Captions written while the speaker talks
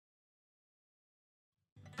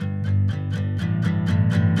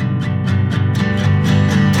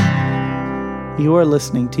You are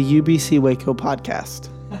listening to UBC Waco Podcast.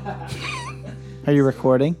 Are you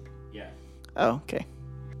recording? Yeah. Oh, okay.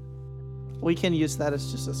 We can use that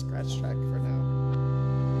as just a scratch track for now.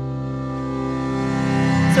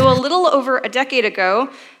 So a little over a decade ago,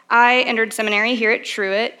 I entered seminary here at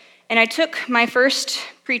Truett, and I took my first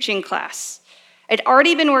preaching class. I'd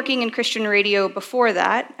already been working in Christian radio before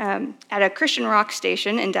that at a Christian rock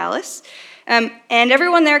station in Dallas, and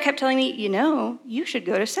everyone there kept telling me, you should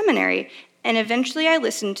go to seminary. And eventually I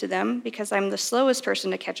listened to them because I'm the slowest person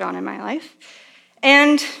to catch on in my life.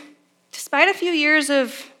 And despite a few years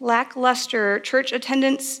of lackluster church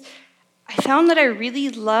attendance, I found that I really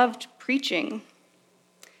loved preaching.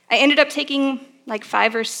 I ended up taking like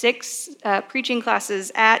 5 or 6 preaching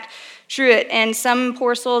classes at Truett, and some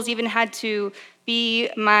poor souls even had to be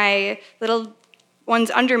my little ones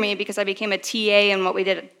under me because I became a TA in what we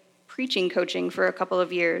did preaching coaching for a couple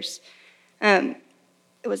of years.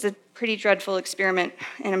 It was a pretty dreadful experiment,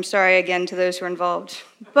 and I'm sorry again to those who are involved.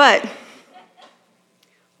 But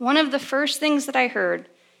one of the first things that I heard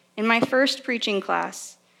in my first preaching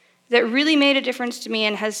class that really made a difference to me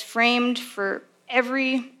and has framed for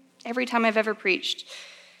every time I've ever preached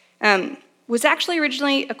was actually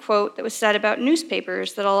originally a quote that was said about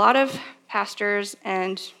newspapers that a lot of pastors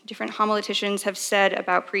and different homileticians have said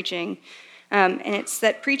about preaching. And it's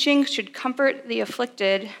that preaching should comfort the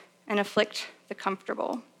afflicted and afflict the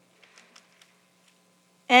comfortable.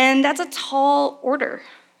 And that's a tall order.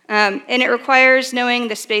 And it requires knowing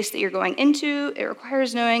the space that you're going into. It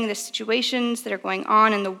requires knowing the situations that are going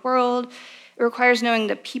on in the world. It requires knowing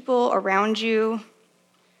the people around you.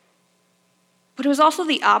 But it was also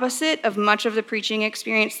the opposite of much of the preaching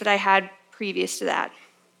experience that I had previous to that.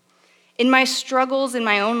 In my struggles in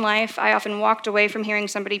my own life, I often walked away from hearing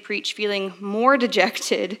somebody preach feeling more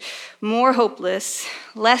dejected, more hopeless,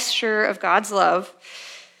 less sure of God's love,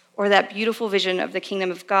 or that beautiful vision of the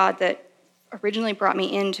kingdom of God that originally brought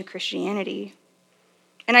me into Christianity.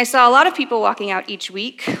 And I saw a lot of people walking out each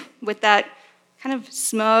week with that kind of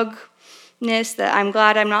smugness that I'm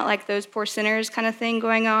glad I'm not like those poor sinners kind of thing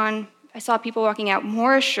going on. I saw people walking out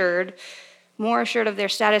more assured of their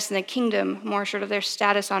status in the kingdom, more assured of their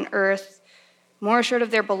status on earth, more assured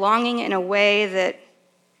of their belonging in a way that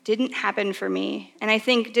didn't happen for me, and I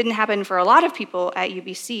think didn't happen for a lot of people at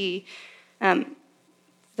UBC,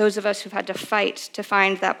 those of us who've had to fight to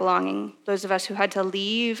find that belonging, those of us who had to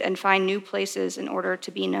leave and find new places in order to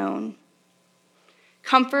be known.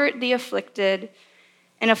 Comfort the afflicted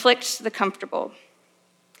and afflict the comfortable.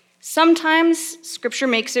 Sometimes Scripture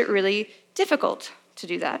makes it really difficult to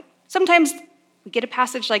do that. Sometimes we get a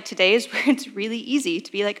passage like today's where it's really easy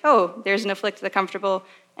to be like, oh, there's an afflict the comfortable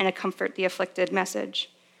and a comfort the afflicted message.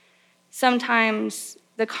 Sometimes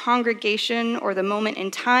the congregation or the moment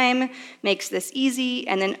in time makes this easy,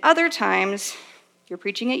 and then other times you're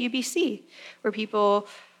preaching at UBC where people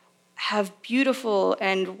have beautiful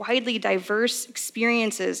and widely diverse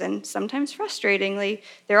experiences, and sometimes frustratingly,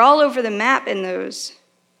 they're all over the map in those.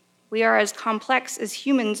 We are as complex as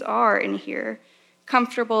humans are in here,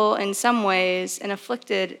 comfortable in some ways and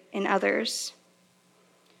afflicted in others.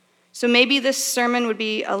 So maybe this sermon would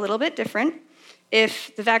be a little bit different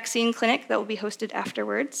if the vaccine clinic that will be hosted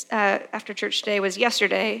afterwards, after church today, was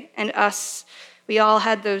yesterday, and we all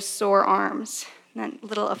had those sore arms, that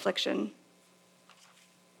little affliction.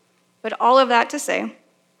 But all of that to say,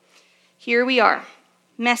 here we are,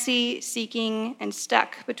 messy, seeking, and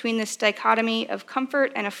stuck between this dichotomy of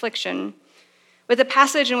comfort and affliction, with a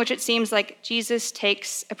passage in which it seems like Jesus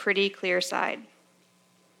takes a pretty clear side.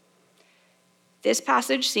 This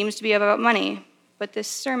passage seems to be about money, but this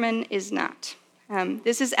sermon is not.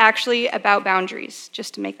 This is actually about boundaries,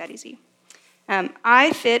 just to make that easy.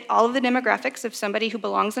 I fit all of the demographics of somebody who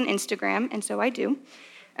belongs on Instagram, and so I do.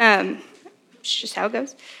 It's just how it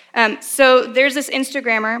goes. So there's this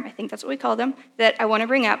Instagrammer, I think that's what we call them, that I want to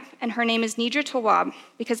bring up, and her name is Nidra Tawwab,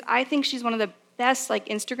 because I think she's one of the best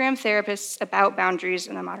Instagram therapists about boundaries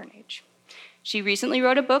in the modern age. She recently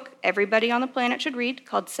wrote a book everybody on the planet should read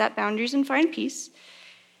called Set Boundaries and Find Peace.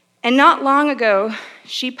 And not long ago,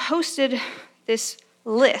 she posted this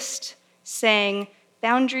list saying,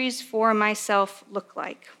 boundaries for myself look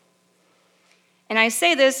like. And I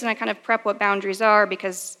say this and I kind of prep what boundaries are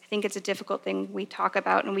because I think it's a difficult thing we talk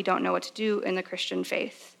about and we don't know what to do in the Christian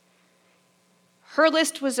faith. Her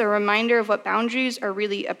list was a reminder of what boundaries are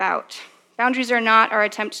really about. Boundaries are not our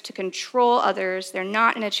attempt to control others. They're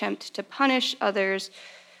not an attempt to punish others,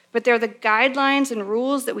 but they're the guidelines and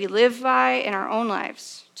rules that we live by in our own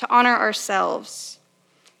lives, to honor ourselves.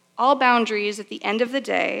 All boundaries, at the end of the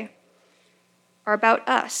day, are about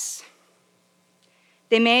us.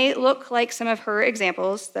 They may look like some of her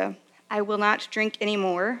examples, the I will not drink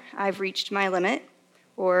anymore, I've reached my limit,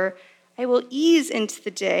 or I will ease into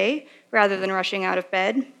the day rather than rushing out of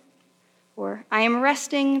bed, or I am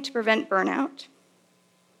resting to prevent burnout.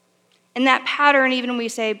 In that pattern, even when we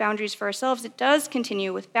say boundaries for ourselves, it does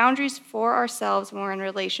continue with boundaries for ourselves when we're in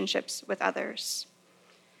relationships with others.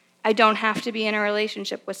 I don't have to be in a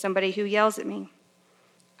relationship with somebody who yells at me.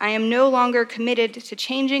 I am no longer committed to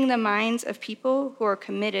changing the minds of people who are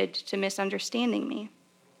committed to misunderstanding me.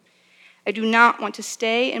 I do not want to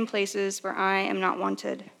stay in places where I am not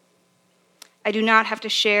wanted. I do not have to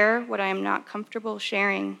share what I am not comfortable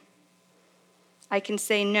sharing. I can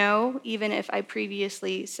say no, even if I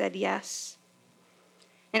previously said yes.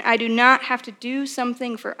 And I do not have to do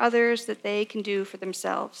something for others that they can do for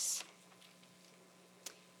themselves.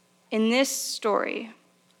 In this story,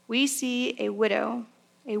 we see a widow,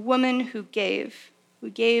 a woman who gave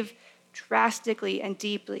drastically and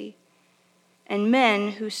deeply, and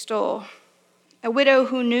men who stole. A widow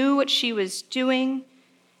who knew what she was doing,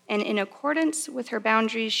 and in accordance with her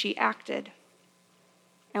boundaries, she acted.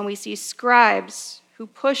 And we see scribes who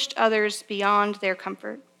pushed others beyond their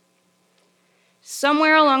comfort.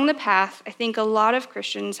 Somewhere along the path, I think a lot of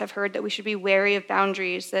Christians have heard that we should be wary of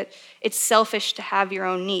boundaries, that it's selfish to have your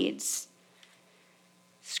own needs.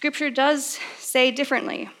 Scripture does say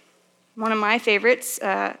differently. One of my favorites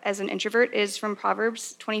as an introvert is from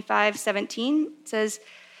Proverbs 25:17. It says,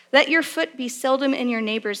 "Let your foot be seldom in your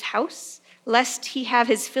neighbor's house, lest he have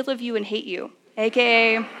his fill of you and hate you."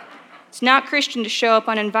 AKA, it's not Christian to show up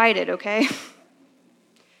uninvited, okay?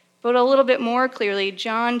 But a little bit more clearly,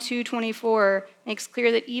 John 2:24 makes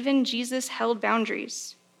clear that even Jesus held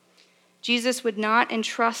boundaries. Jesus would not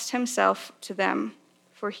entrust himself to them,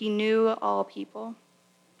 for he knew all people.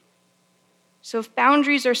 So if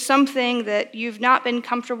boundaries are something that you've not been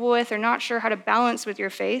comfortable with or not sure how to balance with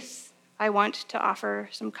your faith, I want to offer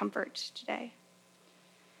some comfort today.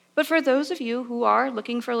 But for those of you who are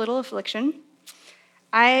looking for a little affliction,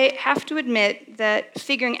 I have to admit that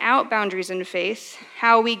figuring out boundaries in faith,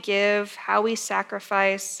 how we give, how we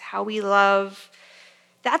sacrifice, how we love,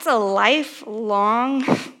 that's a lifelong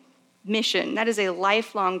mission. That is a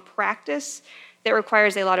lifelong practice that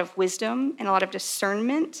requires a lot of wisdom and a lot of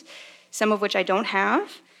discernment, some of which I don't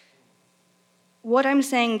have. What I'm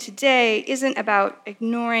saying today isn't about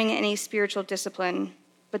ignoring any spiritual discipline,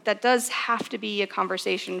 but that does have to be a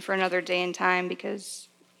conversation for another day and time, because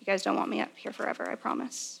you guys don't want me up here forever, I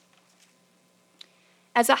promise.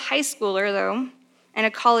 As a high schooler, though, and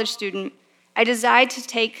a college student, I decided to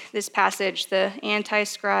take this passage, the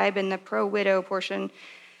anti-scribe and the pro-widow portion,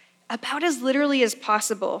 about as literally as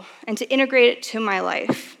possible and to integrate it to my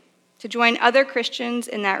life, to join other Christians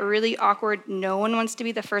in that really awkward, no one wants to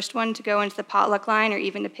be the first one to go into the potluck line or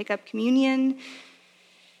even to pick up communion,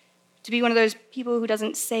 to be one of those people who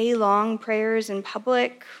doesn't say long prayers in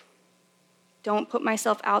public, don't put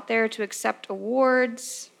myself out there to accept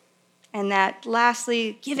awards, and that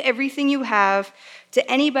lastly, give everything you have to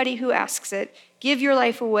anybody who asks it, give your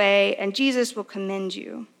life away, and Jesus will commend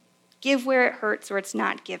you. Give where it hurts or it's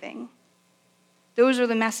not giving. Those are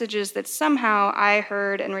the messages that somehow I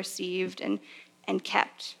heard and received and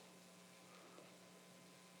kept.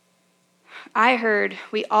 I heard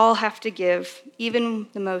we all have to give, even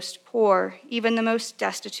the most poor, even the most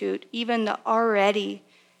destitute, even the already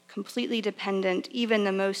completely dependent, even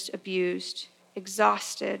the most abused,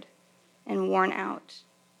 exhausted, and worn out.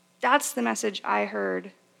 That's the message I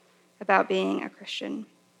heard about being a Christian.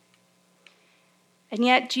 And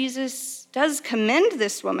yet Jesus does commend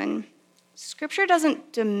this woman. Scripture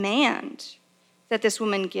doesn't demand that this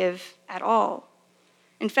woman give at all.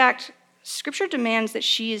 In fact, Scripture demands that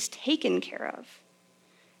she is taken care of.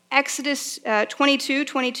 Exodus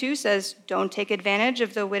 22:22 says, "Don't take advantage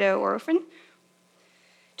of the widow or orphan."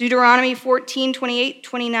 Deuteronomy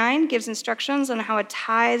 14:28-29 gives instructions on how a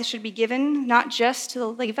tithe should be given, not just to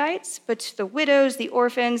the Levites, but to the widows, the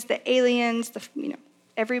orphans, the aliens,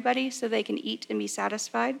 everybody, so they can eat and be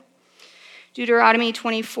satisfied. Deuteronomy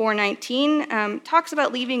 24:19 talks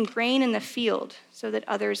about leaving grain in the field so that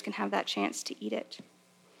others can have that chance to eat it.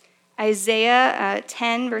 Isaiah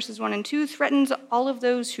 10, verses 1 and 2 threatens all of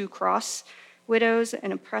those who cross widows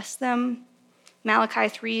and oppress them. Malachi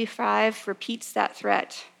 3:5 repeats that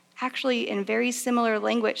threat, actually in very similar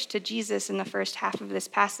language to Jesus in the first half of this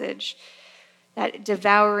passage, that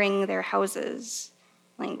devouring their houses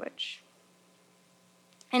language.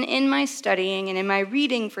 And in my studying and in my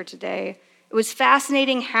reading for today, it was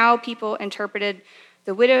fascinating how people interpreted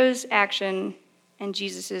the widow's action and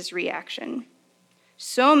Jesus' reaction.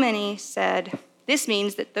 So many said, this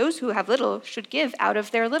means that those who have little should give out of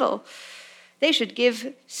their little. they should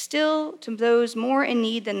give still to those more in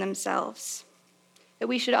need than themselves. That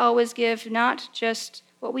we should always give not just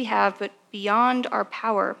what we have, but beyond our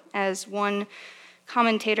power, as one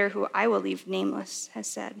commentator who I will leave nameless has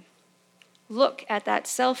said. Look at that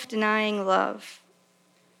self-denying love.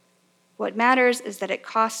 What matters is that it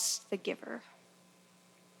costs the giver.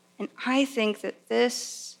 And I think that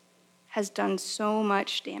this has done so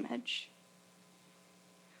much damage.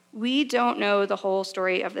 We don't know the whole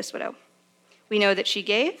story of this widow. We know that she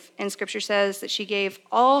gave, and Scripture says that she gave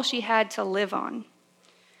all she had to live on.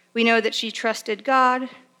 We know that she trusted God,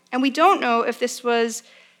 and we don't know if this was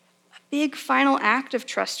a big final act of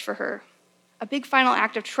trust for her, a big final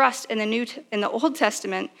act of trust in the Old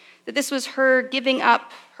Testament, that this was her giving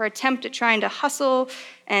up her attempt at trying to hustle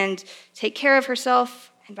and take care of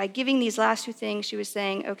herself. And by giving these last two things, she was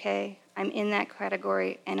saying, okay, I'm in that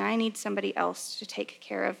category, and I need somebody else to take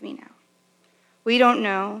care of me now. We don't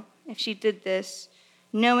know if she did this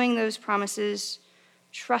knowing those promises,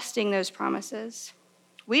 trusting those promises.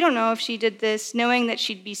 We don't know if she did this knowing that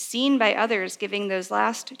she'd be seen by others giving those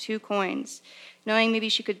last 2 coins, knowing maybe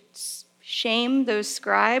she could shame those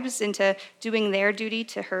scribes into doing their duty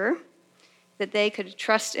to her, that they could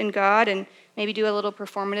trust in God and maybe do a little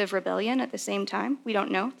performative rebellion at the same time. We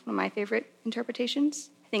don't know. It's one of my favorite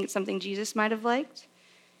interpretations. I think it's something Jesus might have liked.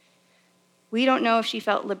 We don't know if she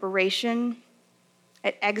felt liberation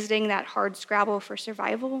at exiting that hard scrabble for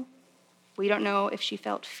survival. We don't know if she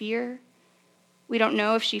felt fear. We don't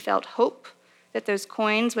know if she felt hope that those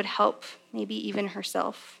coins would help maybe even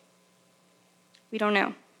herself. We don't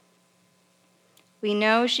know. We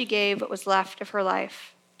know she gave what was left of her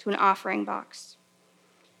life to an offering box.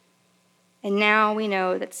 And now we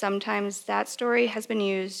know that sometimes that story has been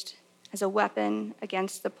used as a weapon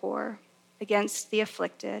against the poor, against the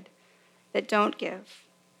afflicted that don't give,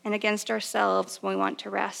 and against ourselves when we want to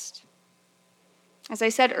rest. As I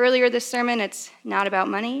said earlier this sermon, it's not about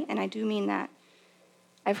money, and I do mean that.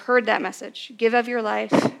 I've heard that message. Give of your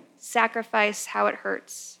life, sacrifice how it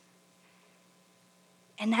hurts.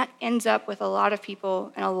 And that ends up with a lot of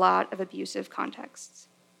people in a lot of abusive contexts.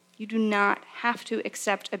 You do not have to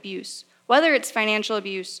accept abuse, whether it's financial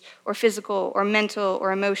abuse or physical or mental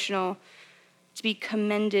or emotional, to be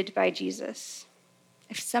commended by Jesus.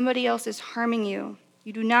 If somebody else is harming you,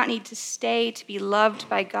 you do not need to stay to be loved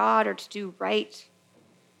by God or to do right.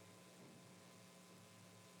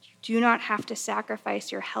 You do not have to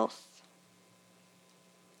sacrifice your health.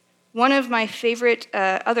 One of my favorite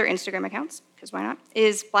other Instagram accounts, because why not,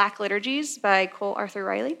 is Black Liturgies by Cole Arthur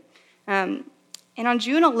Riley. And on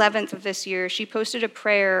June 11th of this year, she posted a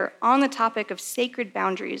prayer on the topic of sacred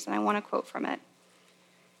boundaries, and I want to quote from it. It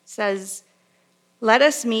says, "Let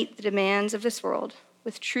us meet the demands of this world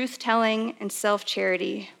with truth-telling and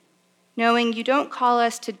self-charity, knowing you don't call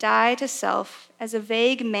us to die to self as a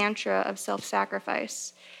vague mantra of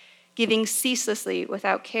self-sacrifice, giving ceaselessly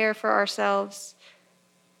without care for ourselves.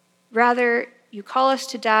 Rather, you call us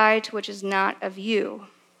to die to which is not of you,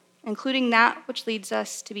 including that which leads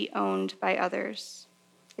us to be owned by others.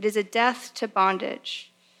 It is a death to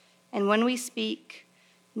bondage, and when we speak,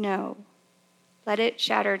 no, let it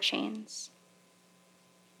shatter chains.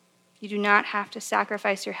 You do not have to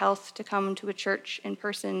sacrifice your health to come to a church in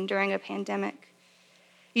person during a pandemic.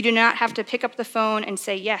 You do not have to pick up the phone and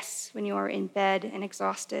say yes when you are in bed and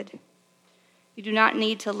exhausted. You do not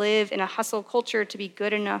need to live in a hustle culture to be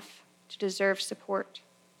good enough to deserve support.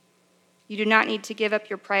 You do not need to give up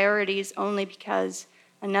your priorities only because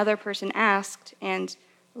another person asked, and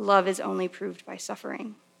love is only proved by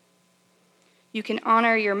suffering. You can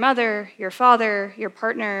honor your mother, your father, your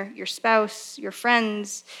partner, your spouse, your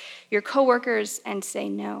friends, your coworkers, and say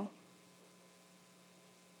no.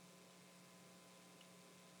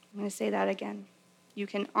 I'm going to say that again. You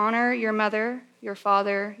can honor your mother, your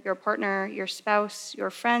father, your partner, your spouse, your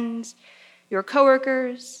friends, your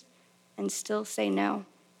coworkers, and still say no.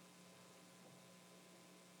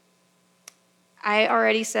 I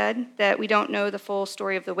already said that we don't know the full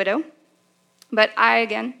story of the widow, but I,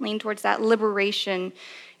 again, lean towards that liberation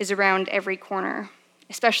is around every corner,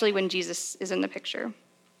 especially when Jesus is in the picture.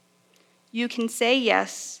 You can say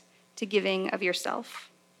yes to giving of yourself.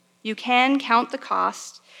 You can count the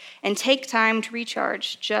cost and take time to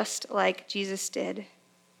recharge, just like Jesus did.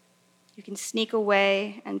 You can sneak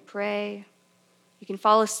away and pray. You can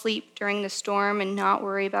fall asleep during the storm and not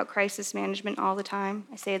worry about crisis management all the time.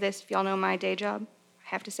 I say this, if y'all know my day job, I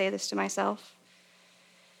have to say this to myself.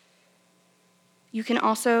 You can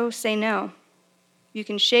also say no. You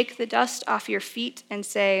can shake the dust off your feet and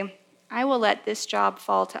say, I will let this job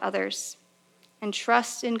fall to others, and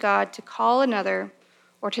trust in God to call another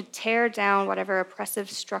or to tear down whatever oppressive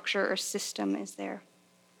structure or system is there.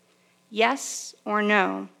 Yes or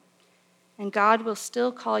no, and God will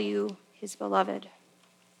still call you his beloved.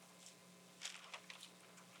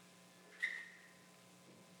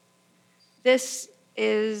 This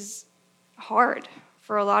is hard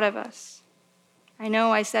for a lot of us. I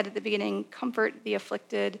know I said at the beginning, comfort the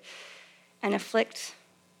afflicted and afflict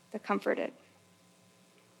the comforted.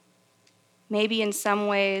 Maybe in some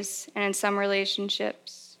ways and in some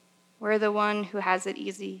relationships, we're the one who has it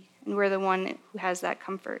easy and we're the one who has that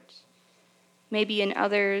comfort. Maybe in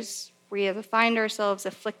others, we find ourselves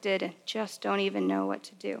afflicted and just don't even know what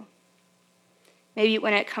to do. Maybe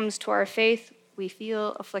when it comes to our faith, we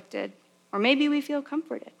feel afflicted, or maybe we feel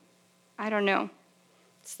comforted. I don't know.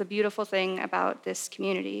 It's the beautiful thing about this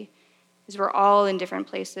community, is we're all in different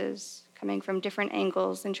places, coming from different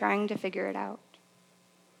angles and trying to figure it out.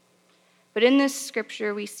 But in this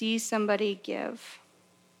scripture, we see somebody give,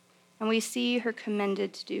 and we see her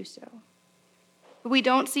commended to do so. But we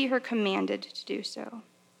don't see her commanded to do so.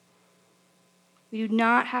 We do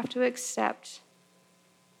not have to accept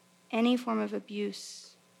any form of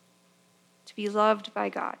abuse to be loved by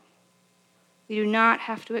God. We do not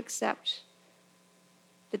have to accept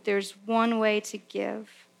that there's one way to give,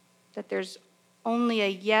 that there's only a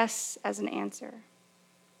yes as an answer.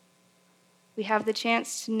 We have the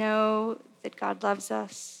chance to know that God loves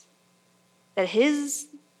us, that his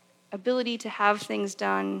ability to have things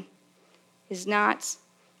done is not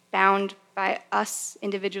bound by us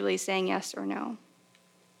individually saying yes or no.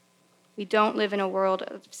 We don't live in a world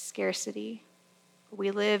of scarcity.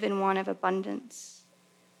 We live in one of abundance,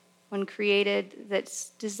 one created that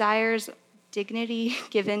desires dignity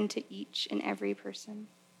given to each and every person,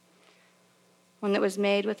 one that was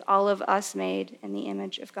made with all of us made in the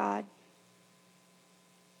image of God.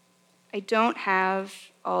 I don't have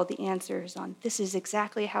all the answers on this is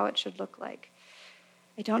exactly how it should look like.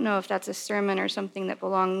 I don't know if that's a sermon or something that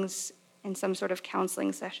belongs in some sort of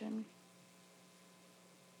counseling session.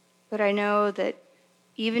 But I know that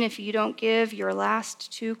even if you don't give your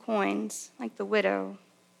last 2 coins, like the widow,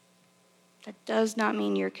 that does not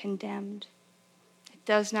mean you're condemned. It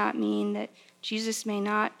does not mean that Jesus may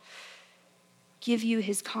not give you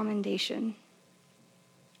his commendation.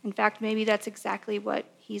 In fact, maybe that's exactly what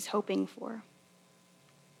he's hoping for.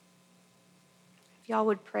 If y'all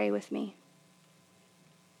would pray with me.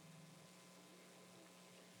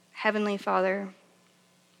 Heavenly Father,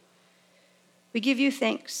 we give you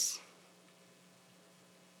thanks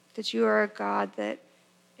that you are a God that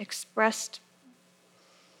expressed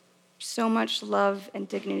so much love and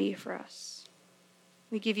dignity for us.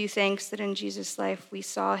 We give you thanks that in Jesus' life we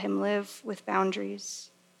saw him live with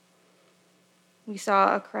boundaries. We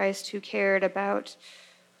saw a Christ who cared about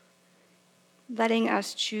letting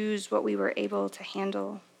us choose what we were able to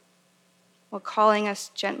handle, while calling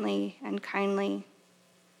us gently and kindly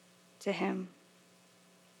to him.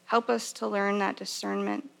 Help us to learn that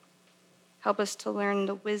discernment. Help us to learn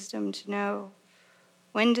the wisdom to know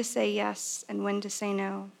when to say yes and when to say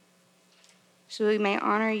no, so we may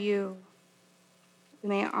honor you, we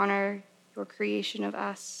may honor your creation of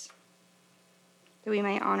us, that we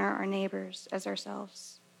may honor our neighbors as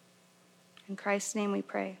ourselves. In Christ's name we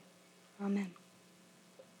pray. Amen.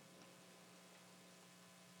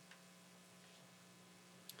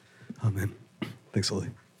 Amen. Thanks, Lily.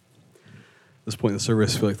 At this point in the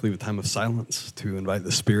service, I feel like to leave a time of silence to invite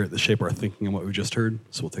the Spirit to shape our thinking on what we just heard.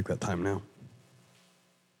 So we'll take that time now.